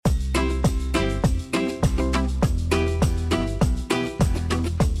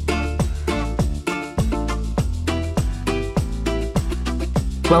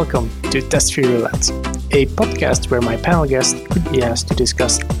Welcome to TestSphere Roulette, a podcast where my panel guests could be asked to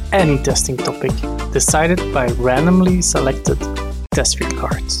discuss any testing topic decided by randomly selected TestSphere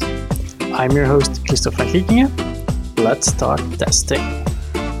cards. I'm your host, Christophe van Griekingen. Let's talk testing.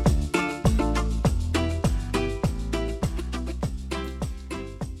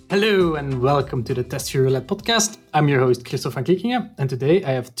 Hello and welcome to the TestSphere Roulette podcast. I'm your host, Christophe van Griekingen, and today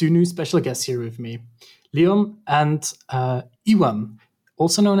I have two new special guests here with me, Ioan and Ioan,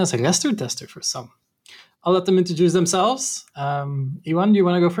 also known as a raster tester for some. I'll let them introduce themselves. Ioan, do you want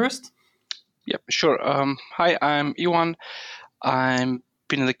to go first? Yep, sure. Hi, I'm Ioan. I've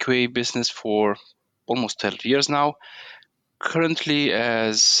been in the QA business for almost 12 years now. Currently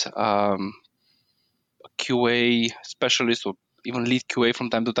as a QA specialist or even lead QA from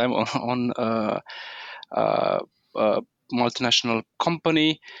time to time on a multinational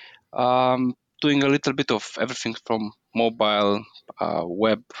company, doing a little bit of everything from mobile,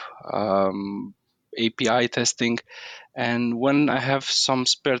 web, API testing. And when I have some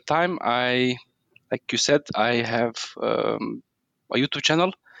spare time, like you said, I have a YouTube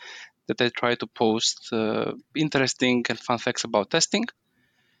channel that I try to post interesting and fun facts about testing.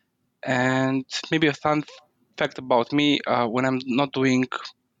 And maybe a fun fact about me, when I'm not doing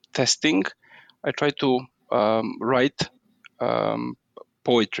testing, I try to write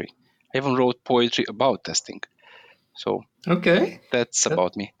poetry. I even wrote poetry about testing. So that's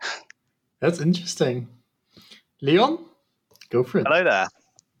about me. That's interesting. Leon, go for it. Hello there.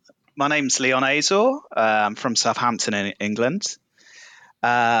 My name's Ioan Azor. I'm from Southampton in England.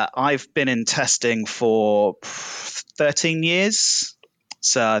 I've been in testing for 13 years.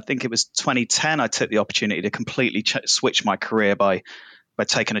 So I think it was 2010 I took the opportunity to completely switch my career by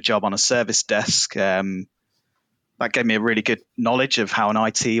taking a job on a service desk. That gave me a really good knowledge of how an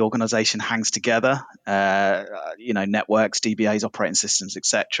IT organization hangs together, networks, DBAs, operating systems,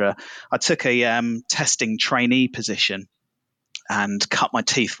 etc. I took a testing trainee position and cut my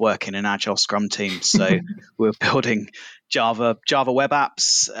teeth working in Agile Scrum teams. So we were building Java web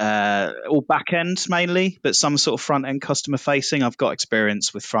apps, all back end mainly, but some sort of front end customer facing. I've got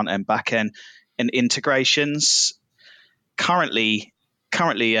experience with front end, back end, and integrations. Currently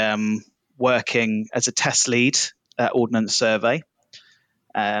working as a test lead at Ordnance Survey.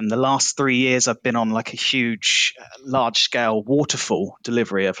 And the last 3 years, I've been on like a huge, large-scale waterfall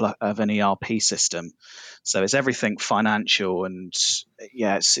delivery of an ERP system. So it's everything financial, and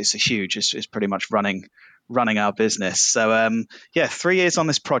it's pretty much running our business. So 3 years on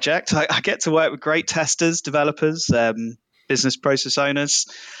this project. I get to work with great testers, developers, business process owners.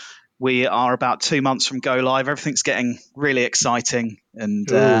 We are about 2 months from go live. Everything's getting really exciting, and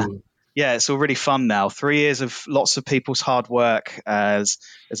it's all really fun now. 3 years of lots of people's hard work is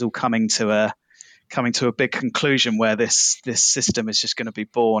all coming to a big conclusion where this system is just going to be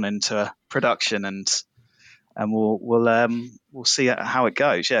born into production, and we'll see how it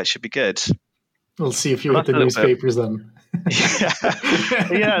goes. Yeah, it should be good. We'll see if you hit the newspapers then.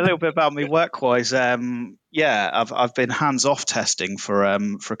 Yeah, a little bit about me work-wise. I've been hands-off testing for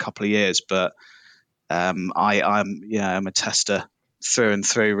a couple of years, but I'm a tester through and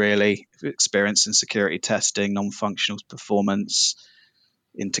through, really. Experience in security testing, non-functional performance,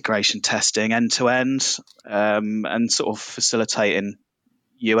 integration testing, end-to-end, and sort of facilitating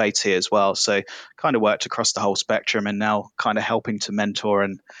UAT as well. So kind of worked across the whole spectrum, and now kind of helping to mentor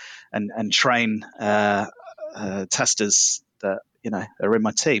and train testers that are in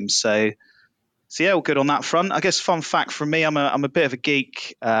my team. So yeah, all good on that front. I guess fun fact from me, I'm a bit of a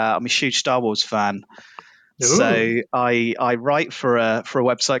geek. I'm a huge Star Wars fan. Ooh. So I write for a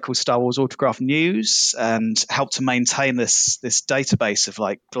website called Star Wars Autograph News, and help to maintain this database of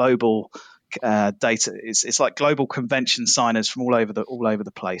like global data. It's like global convention signers from all over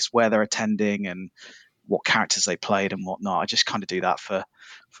the place, where they're attending and what characters they played and whatnot. I just kind of do that for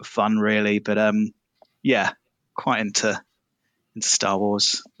fun, really. But quite into Star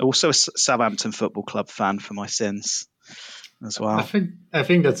Wars. Also a Southampton Football Club fan for my sins as well. I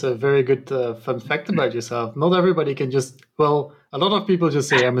think that's a very good fun fact about yourself. Not everybody can a lot of people just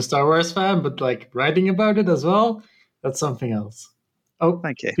say I'm a Star Wars fan, but like writing about it as well, that's something else. Oh,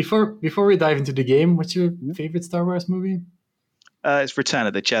 thank you. Before we dive into the game, what's your favorite Star Wars movie? It's Return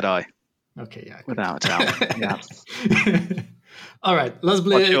of the Jedi. Okay, yeah. Without a doubt, yeah. All right, let's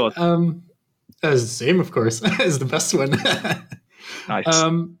play. What's yours? The same, of course. It's the best one. Nice.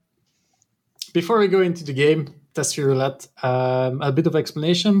 Before we go into the game, TestSphere Roulette, a bit of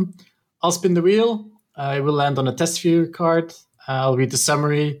explanation. I'll spin the wheel. I will land on a TestSphere card. I'll read the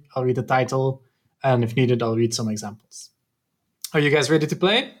summary. I'll read the title. And if needed, I'll read some examples. Are you guys ready to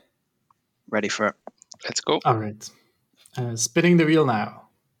play? Ready for it. Let's go. All right. Spinning the wheel now.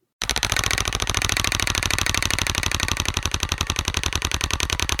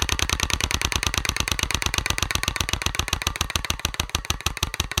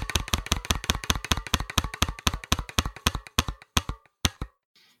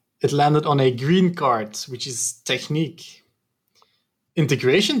 it landed on a green card, which is technique.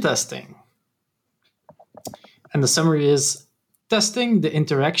 Integration testing. And the summary is testing the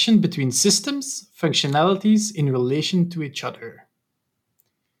interaction between systems, functionalities in relation to each other.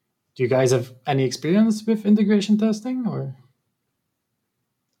 Do you guys have any experience with integration testing or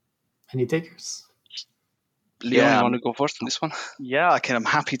any takers? Leon, you want to go first on this one? Yeah, I'm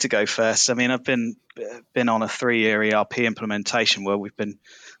happy to go first. I mean, I've been on a 3-year ERP implementation where we've been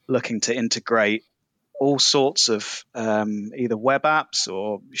looking to integrate all sorts of either web apps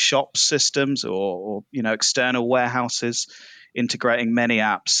or shop systems or external warehouses, integrating many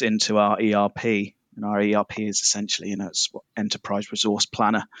apps into our ERP. And our ERP is essentially, it's enterprise resource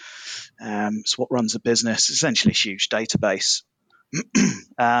planner. It's what runs the business. It's essentially a huge database.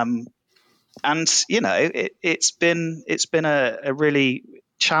 And it's been a really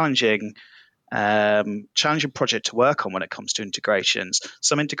challenging project to work on when it comes to integrations.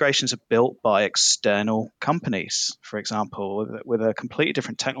 Some integrations are built by external companies, for example, with a completely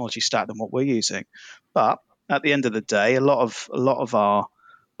different technology stack than what we're using. But at the end of the day, a lot of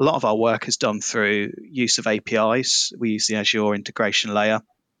our work is done through use of APIs. We use the Azor integration layer.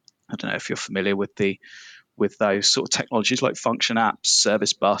 I don't know if you're familiar with those sort of technologies like function apps,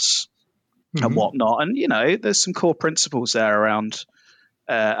 service bus, and whatnot. And there's some core principles there around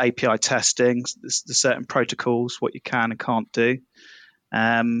API testing, the certain protocols, what you can and can't do.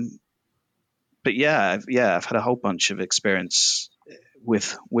 But yeah, I've had a whole bunch of experience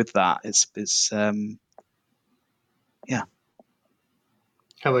with that. It's yeah.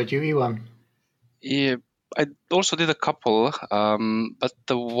 How about you, Ioan? Yeah, I also did a couple, but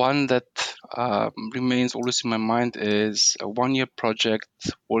the one that remains always in my mind is a 1-year project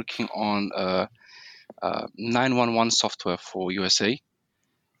working on 911 software for USA.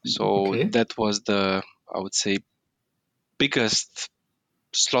 So that was I would say, biggest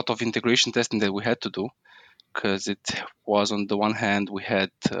slot of integration testing that we had to do, because it was, on the one hand, we had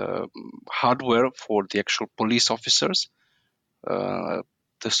hardware for the actual police officers.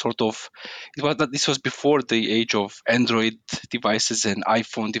 This was before the age of Android devices and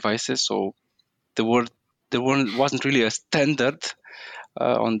iPhone devices, so wasn't really a standard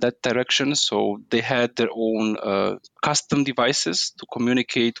on that direction. So they had their own custom devices to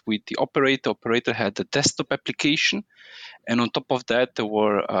communicate with the operator. Operator had the desktop application, and on top of that, there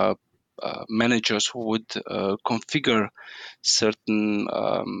were managers who would configure certain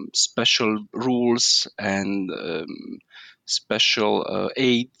special rules and special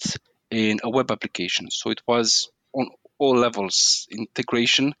aids in a web application. So it was on all levels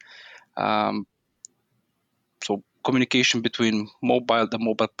integration. So communication between the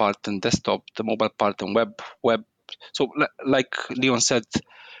mobile part, and desktop, the mobile part, and web. So like Leon said,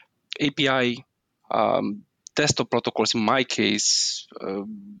 API, desktop protocols, in my case,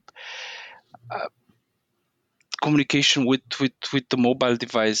 communication with the mobile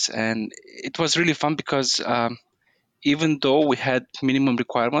device. And it was really fun because even though we had minimum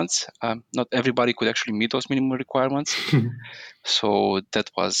requirements, not everybody could actually meet those minimum requirements. So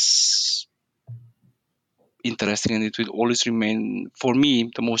that was interesting, and it will always remain, for me,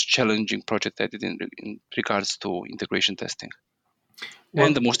 the most challenging project I did in regards to integration testing.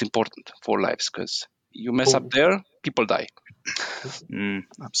 And the most important for lives, because you mess up there, people die.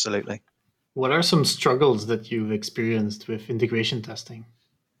 Absolutely. What are some struggles that you've experienced with integration testing?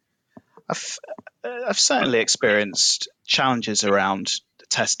 I've certainly experienced challenges around the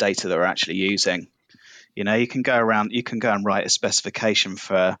test data that we're actually using. You can go and write a specification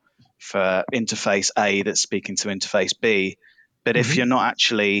for interface A that's speaking to interface B, but if you're not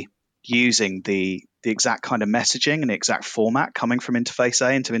actually using the exact kind of messaging and the exact format coming from interface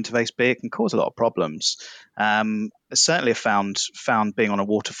A into interface B, it can cause a lot of problems. I certainly have found being on a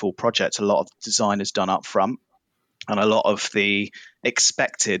waterfall project, a lot of design is done up front, and a lot of the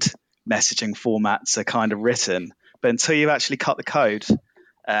expected messaging formats are kind of written, but until you actually cut the code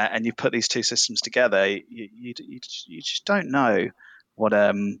and you put these two systems together, you just don't know what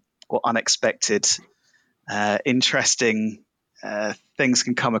unexpected, interesting things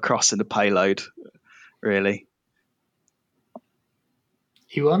can come across in the payload, really.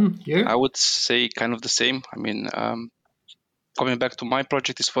 Ioan, here? I would say kind of the same. I mean, coming back to my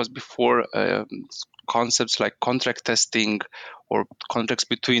project, this was before concepts like contract testing or contracts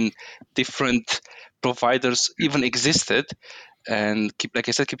between different providers even existed. And like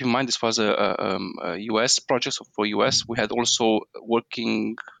I said, keep in mind, this was a US project. So for US, we had also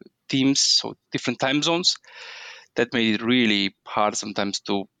working teams, so different time zones. That made it really hard sometimes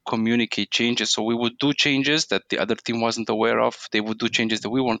to communicate changes. So we would do changes that the other team wasn't aware of. They would do changes that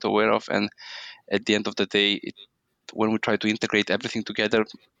we weren't aware of. And at the end of the day, when we try to integrate everything together,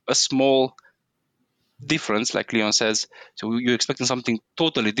 a small difference, like Leon says, so you're expecting something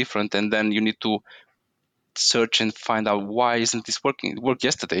totally different, and then you need to search and find out why isn't this working. It worked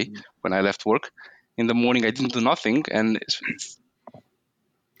yesterday when I left work. In the morning, I didn't do nothing, and it's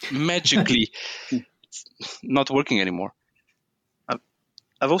magically not working anymore.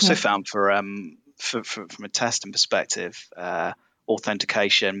 I've also found from a testing perspective,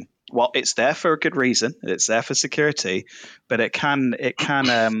 authentication. Well, it's there for a good reason. It's there for security, but it can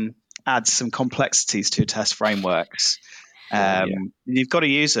add some complexities to test frameworks. You've got to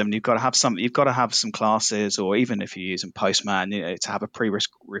use them. You've got to have some classes, or even if you're using Postman, to have a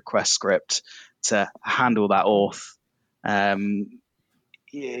pre-request script to handle that auth.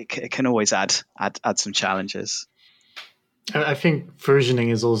 It can always add some challenges. I think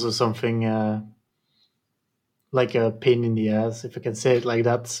versioning is also something like a pain in the ass, if I can say it like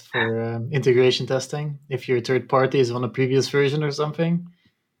that, for integration testing. If your third party is on a previous version or something,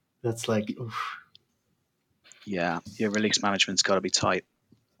 that's like, oof. Yeah, your release management's got to be tight.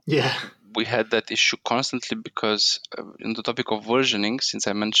 Yeah. We had that issue constantly because in the topic of versioning, since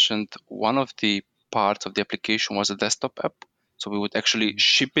I mentioned one of the parts of the application was a desktop app. So we would actually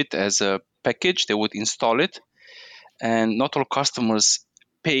ship it as a package. They would install it. And not all customers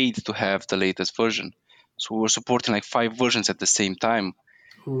paid to have the latest version. So we were supporting like 5 versions at the same time.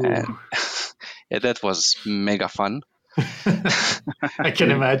 Ooh. And yeah, that was mega fun. I can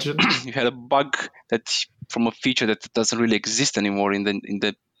imagine. You had a bug that from a feature that doesn't really exist anymore in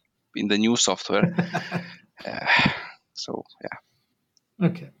the new software. So yeah.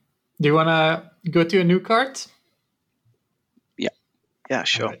 Okay. Do you want to go to a new card? Yeah,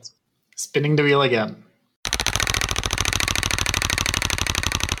 sure. Right. Spinning the wheel again.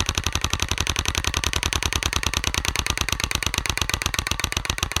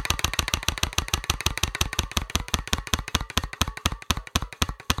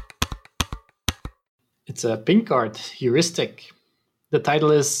 It's a pink card, heuristic. The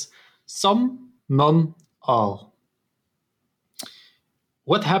title is Some, None, All.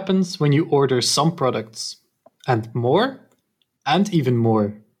 What happens when you order some products and more and even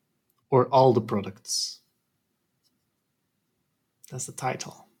more, or all the products? That's the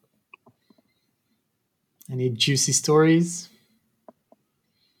title. Any juicy stories?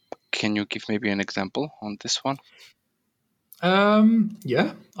 Can you give maybe an example on this one?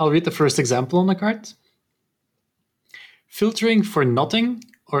 Yeah, I'll read the first example on the card. Filtering for nothing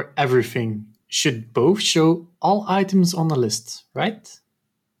or everything should both show all items on the list, right?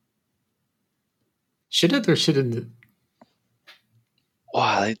 Should it or shouldn't it?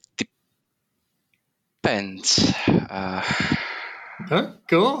 Well, it depends.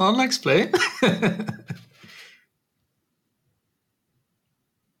 Go on, explain.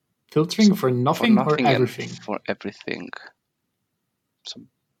 Filtering for nothing or everything. For everything. So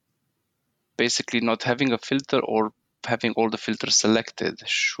basically not having a filter or having all the filters selected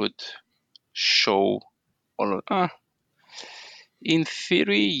should show all in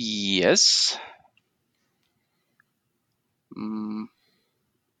theory, yes.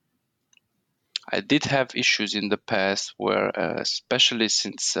 I did have issues in the past where, especially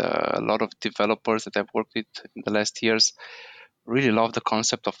since a lot of developers that I've worked with in the last years really love the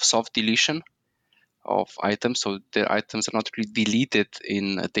concept of soft deletion of items. So the items are not really deleted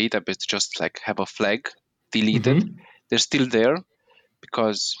in a database, just like have a flag deleted. Mm-hmm. They're still there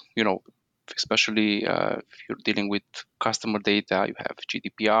because, especially if you're dealing with customer data, you have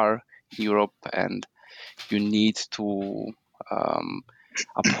GDPR in Europe and you need to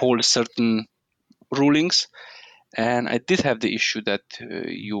uphold certain rulings. And I did have the issue that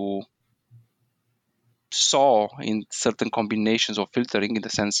you saw in certain combinations of filtering, in the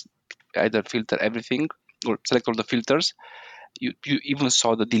sense either filter everything or select all the filters. You even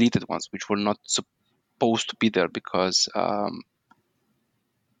saw the deleted ones, which were not supposed to be there because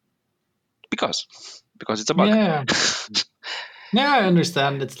it's a bug. Yeah. Yeah, I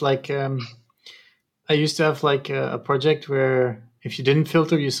understand. It's like I used to have like a project where if you didn't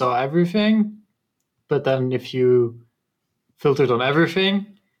filter, you saw everything. But then if you filtered on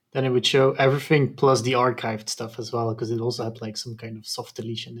everything, then it would show everything plus the archived stuff as well, because it also had like some kind of soft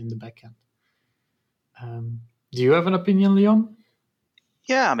deletion in the backend. Do you have an opinion, Leon?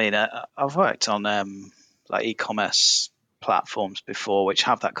 Yeah, I mean, I've worked on like e-commerce platforms before, which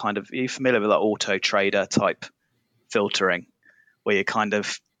have that kind of. Are you familiar with that auto trader type filtering, where you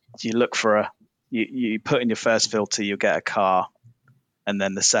look for you put in your first filter, you get a car, and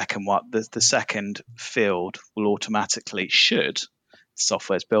then the second field will automatically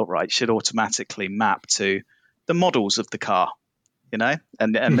software's built right, should automatically map to the models of the car. and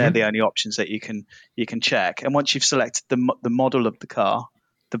they're the only options that you can check. And once you've selected the model of the car,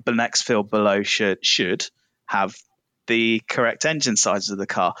 the next field below should have the correct engine size of the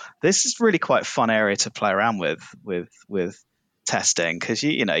car. This is really quite a fun area to play around with testing, because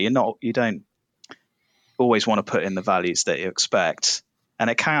you don't always want to put in the values that you expect, and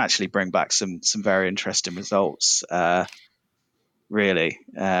it can actually bring back some very interesting results. Really,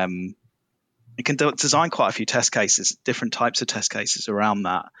 you can design quite a few test cases, different types of test cases around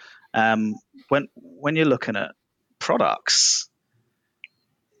that. When you're looking at products,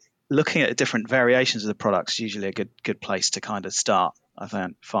 looking at different variations of the products is usually a good place to kind of start. I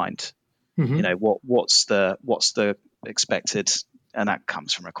find, what's the expected, and that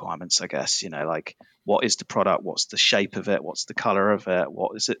comes from requirements, I guess. Like, what is the product? What's the shape of it? What's the color of it?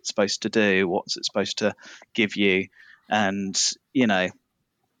 What is it supposed to do? What's it supposed to give you? And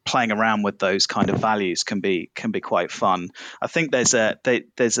playing around with those kind of values can be quite fun. I think there's a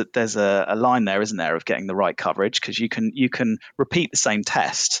line there, isn't there, of getting the right coverage, because you can repeat the same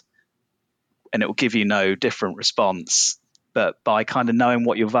test and it will give you no different response. But by kind of knowing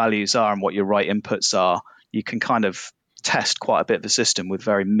what your values are and what your right inputs are, you can kind of test quite a bit of the system with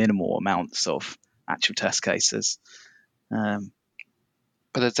very minimal amounts of actual test cases. But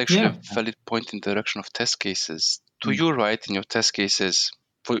that's actually a valid point in the direction of test cases. Do you write in your test cases,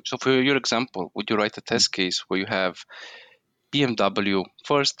 for your example, would you write a test case where you have BMW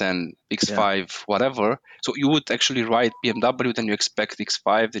first, then X5, whatever? So you would actually write BMW, then you expect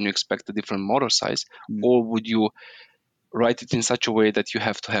X5, then you expect a different motor size, or would you write it in such a way that you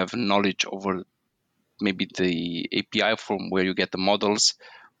have to have knowledge over maybe the API from where you get the models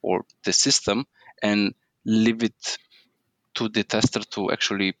or the system, and leave it to the tester to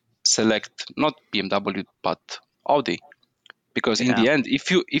actually select not BMW but Audi? Because in the end,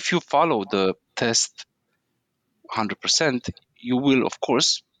 if you follow the test 100%, you will of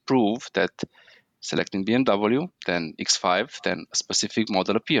course prove that selecting BMW, then X5, then a specific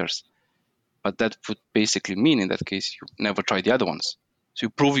model appears. But that would basically mean, in that case, you never try the other ones. So you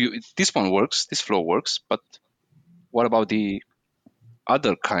prove this one works, this flow works, but what about the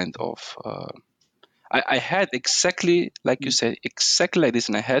other kind of... I had exactly, like you said, exactly like this,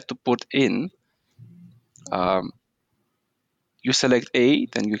 and I had to put in, you select A,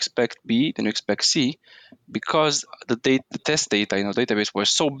 then you expect B, then you expect C, because the test data in our database were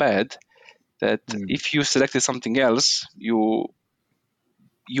so bad that if you selected something else, you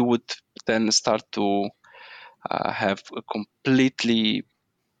would then start to have a completely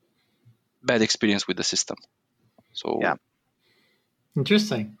bad experience with the system. So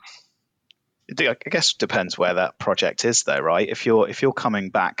Interesting. I guess it depends where that project is, though, right? If you're coming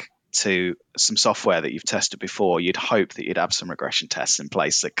back to some software that you've tested before, you'd hope that you'd have some regression tests in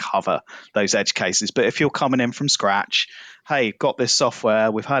place that cover those edge cases. But if you're coming in from scratch, hey, got this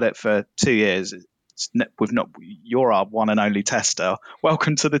software, we've had it for 2 years, you're our one and only tester.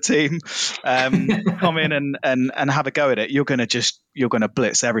 Welcome to the team. Come in and have a go at it. You're going to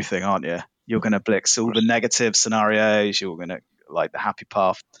blitz everything, aren't you? You're going to blitz all the negative scenarios. You're going to like the happy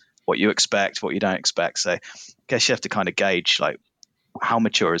path, what you expect, what you don't expect. So I guess you have to kind of gauge like how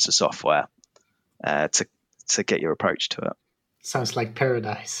mature is the software to get your approach to it. Sounds like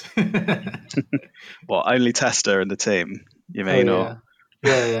paradise. Well, only tester in the team, you mean?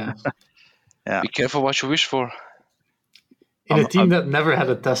 Yeah. Be careful what you wish for. In a team that never had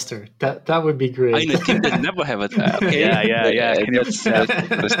a tester, that would be great. In a team that never have it. Okay. Yeah. That's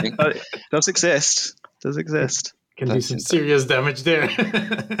interesting. Does exist. Can do some serious damage there.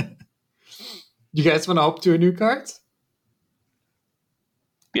 You guys want to hop to a new card?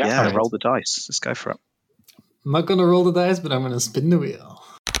 Yeah, roll the dice. Let's go for it. I'm not going to roll the dice, but I'm going to spin the wheel.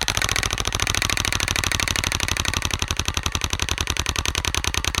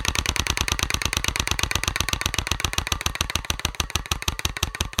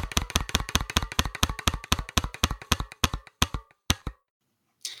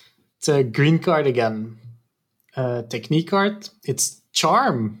 It's a green card again. Technique card. It's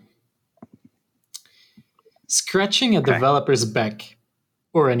Charm. Scratching a developer's back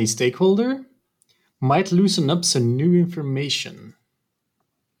or any stakeholder might loosen up some new information.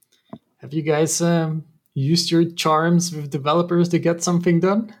 Have you guys used your charms with developers to get something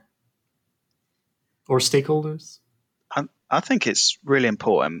done? Or stakeholders? I think it's really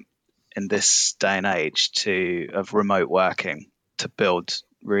important in this day and age of remote working to build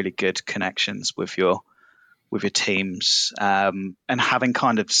really good connections with your teams and having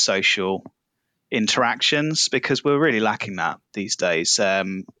kind of social interactions, because we're really lacking that these days. I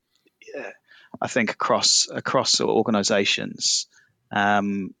think across organizations, I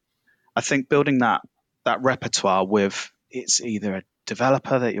think building that repertoire with, it's either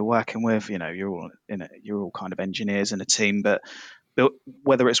developer that you're working with, you're all kind of engineers in a team, but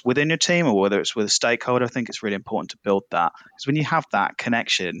whether it's within your team or whether it's with a stakeholder, I think it's really important to build that, because when you have that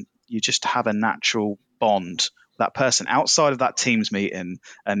connection, you just have a natural bond with that person outside of that Teams meeting,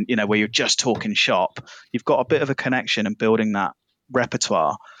 and where you're just talking shop. You've got a bit of a connection and building that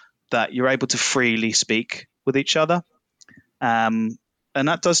repertoire that you're able to freely speak with each other. And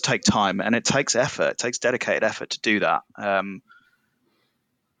that does take time, and it takes effort. It takes dedicated effort to do that.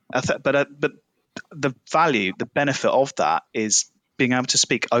 But the value, the benefit of that is being able to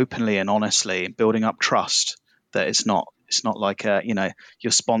speak openly and honestly, and building up trust. That it's not like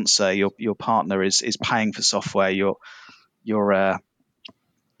your sponsor, your partner is paying for software. You're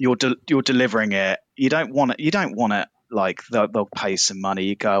delivering it. You don't want it like they'll pay some money.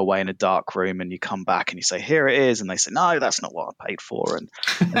 You go away in a dark room and you come back and you say, here it is, and they say, no, that's not what I paid for, and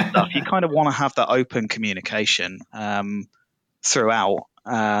stuff. You kind of want to have that open communication throughout,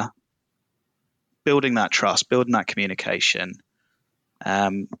 building that trust, building that communication,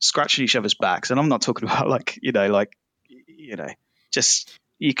 scratching each other's backs. And I'm not talking about just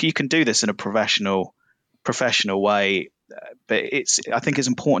you can do this in a professional way, but I think it's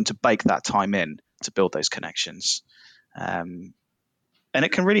important to bake that time in to build those connections. And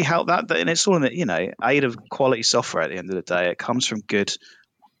it can really help that, and it's all in the aid of quality software. At the end of the day, it comes from good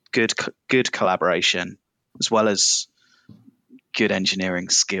collaboration as well as good engineering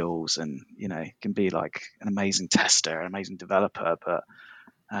skills, and you can be like an amazing tester, an amazing developer, but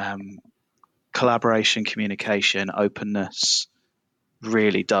collaboration, communication, openness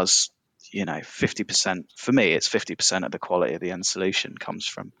really does 50%. For me, it's 50% of the quality of the end solution come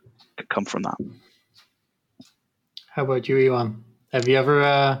from that. How about you, Ioan? Have you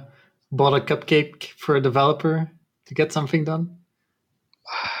ever bought a cupcake for a developer to get something done?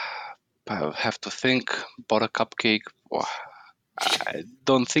 I have to think. Bought a cupcake? Oh, I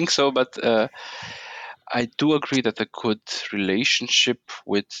don't think so, but I do agree that a good relationship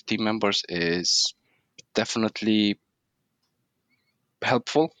with team members is definitely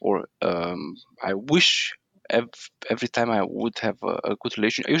helpful. Or I wish every time I would have a good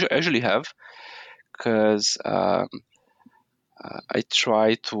relationship. I usually have, because I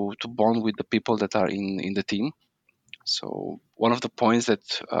try to bond with the people that are in the team. So one of the points that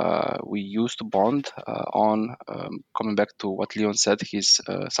we used to bond on, coming back to what Leon said, he's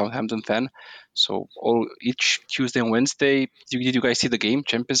a Southampton fan. So each Tuesday and Wednesday, did you guys see the game,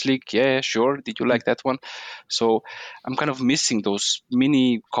 Champions League? Yeah, sure. Did you like that one? So I'm kind of missing those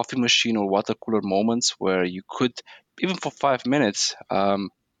mini coffee machine or water cooler moments where you could, even for 5 minutes,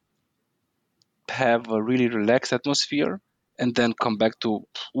 have a really relaxed atmosphere, and then come back to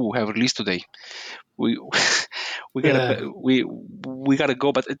have a release today. We gotta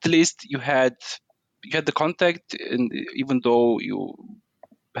go, but at least you had the contact. And even though you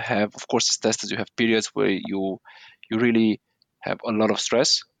have, of course, as testers, you have periods where you really have a lot of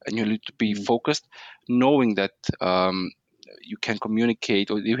stress and you need to be focused, knowing that you can communicate,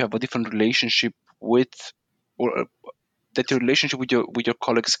 or you have a different relationship with, or that your relationship with your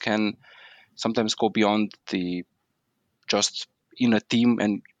colleagues can sometimes go beyond the just in a team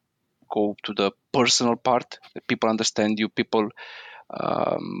and go to the personal part, that people understand you, people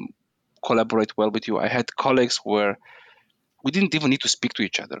collaborate well with you. I had colleagues where we didn't even need to speak to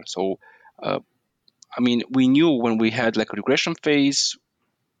each other. So, we knew when we had like a regression phase,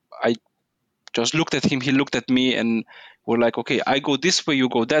 I just looked at him, he looked at me, and we're like, okay, I go this way, you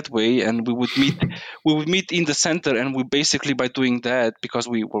go that way, and we would meet in the center, and we basically, by doing that, because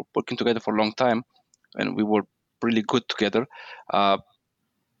we were working together for a long time, and we were really good together,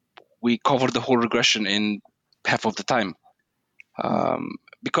 we covered the whole regression in half of the time,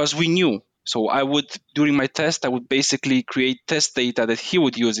 because we knew. So during my test, I would basically create test data that he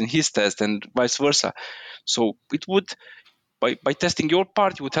would use in his test, and vice versa. So it would, by testing your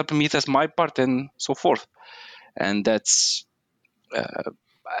part, you would help me test my part, and so forth. And that's,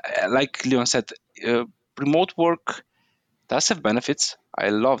 like Leon said, remote work does have benefits. I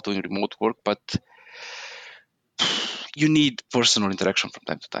love doing remote work, but you need personal interaction from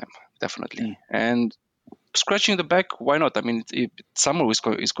time to time, definitely. And scratching the back, why not? Summer is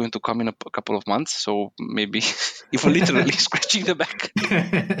going to come in a couple of months, so maybe even literally scratching the back.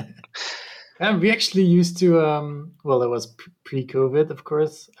 And we actually used to, it was pre-COVID, of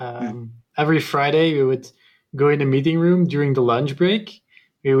course. Every Friday, we would go in the meeting room during the lunch break.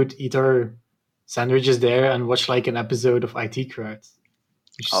 We would eat our sandwiches there and watch like an episode of IT Crowd,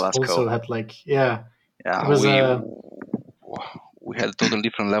 which that's also cool. had like, it was we had a totally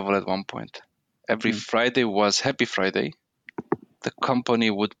different level at one point. Every Friday was Happy Friday. The company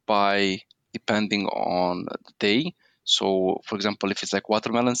would buy, depending on the day, So, for example, if it's like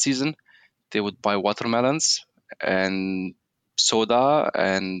watermelon season, they would buy watermelons and soda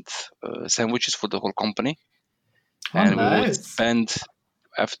and sandwiches for the whole company. And we would spend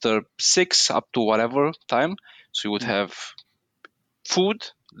after 6 up to whatever time. So you would have food,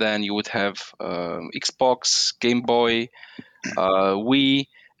 then you would have Xbox, Game Boy, Wii,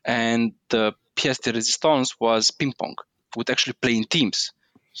 and the pièce de résistance was ping pong. We would actually play in teams.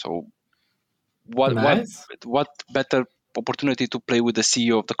 So what better opportunity to play with the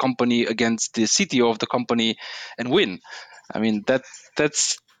CEO of the company against the CTO of the company and win? I mean, that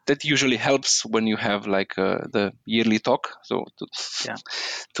usually helps when you have like the yearly talk. So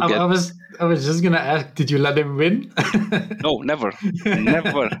I was just gonna ask, did you let him win? No, never.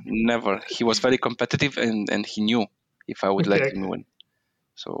 He was very competitive and he knew if I would let him win.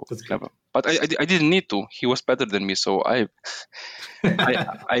 So never. But I didn't need to. He was better than me, so I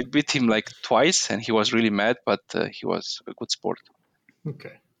beat him like twice, and he was really mad. But he was a good sport.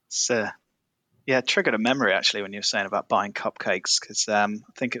 Okay. So, it triggered a memory actually when you were saying about buying cupcakes, because I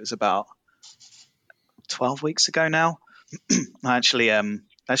think it was about 12 weeks ago now. I actually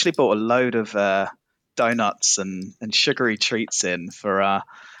bought a load of donuts and sugary treats in for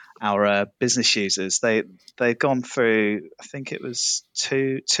our business users. They've gone through, I think it was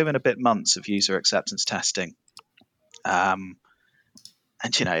two and a bit months of user acceptance testing. And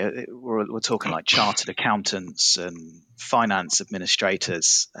we're talking like chartered accountants and finance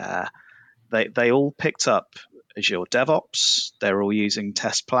administrators. They all picked up Azure DevOps. They're all using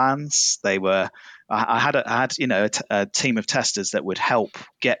test plans. I had a team of testers that would help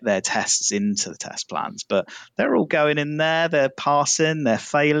get their tests into the test plans, but they're all going in there. They're passing, they're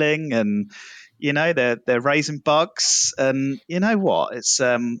failing, and they're raising bugs. And you know what? It's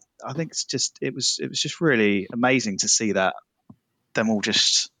I think it was just really amazing to see that them all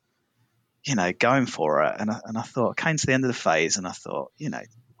just going for it. And I thought, I came to the end of the phase, and I thought,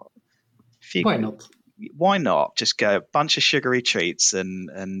 why not? Why not just go a bunch of sugary treats and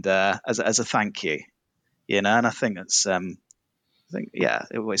as a thank you, and I think it's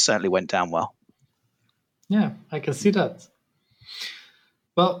it certainly went down well. Yeah, I can see that.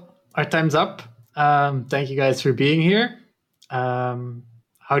 Well, our time's up. Thank you guys for being here.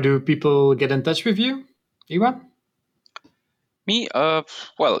 How do people get in touch with you, Ioan? Me?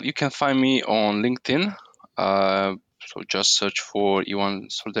 Well, you can find me on LinkedIn. So just search for Ioan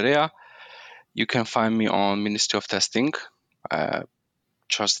Solderea. You can find me on Ministry of Testing.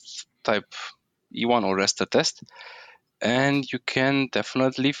 Just type Ioan or Rest the Test. And you can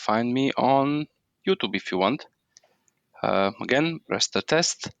definitely find me on YouTube if you want. Again, Rest the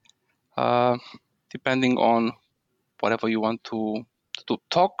Test. Depending on whatever you want to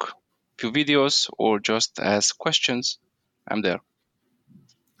talk, few videos, or just ask questions, I'm there.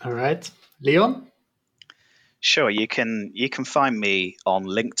 All right. Leon? Sure, you can find me on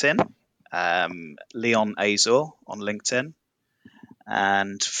LinkedIn. Leon Azor on LinkedIn,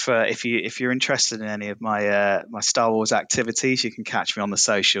 and if you're interested in any of my my Star Wars activities, you can catch me on the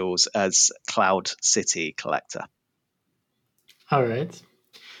socials as Cloud City Collector. All right,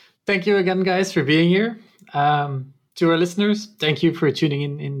 thank you again, guys, for being here. To our listeners, thank you for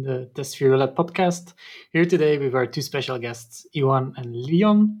tuning in the TestSphere Roulette podcast. Here today with our two special guests, Ioan and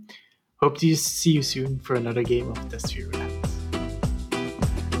Leon. Hope to see you soon for another game of TestSphere Roulette.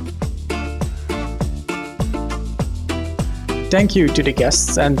 Thank you to the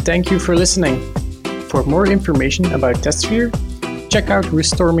guests, and thank you for listening. For more information about TestSphere, check out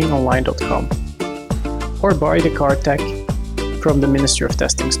restormingonline.com or buy the card tech from the Ministry of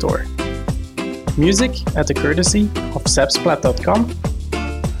Testing store. Music at the courtesy of sepsplat.com.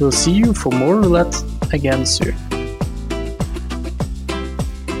 We'll see you for more roulette again soon.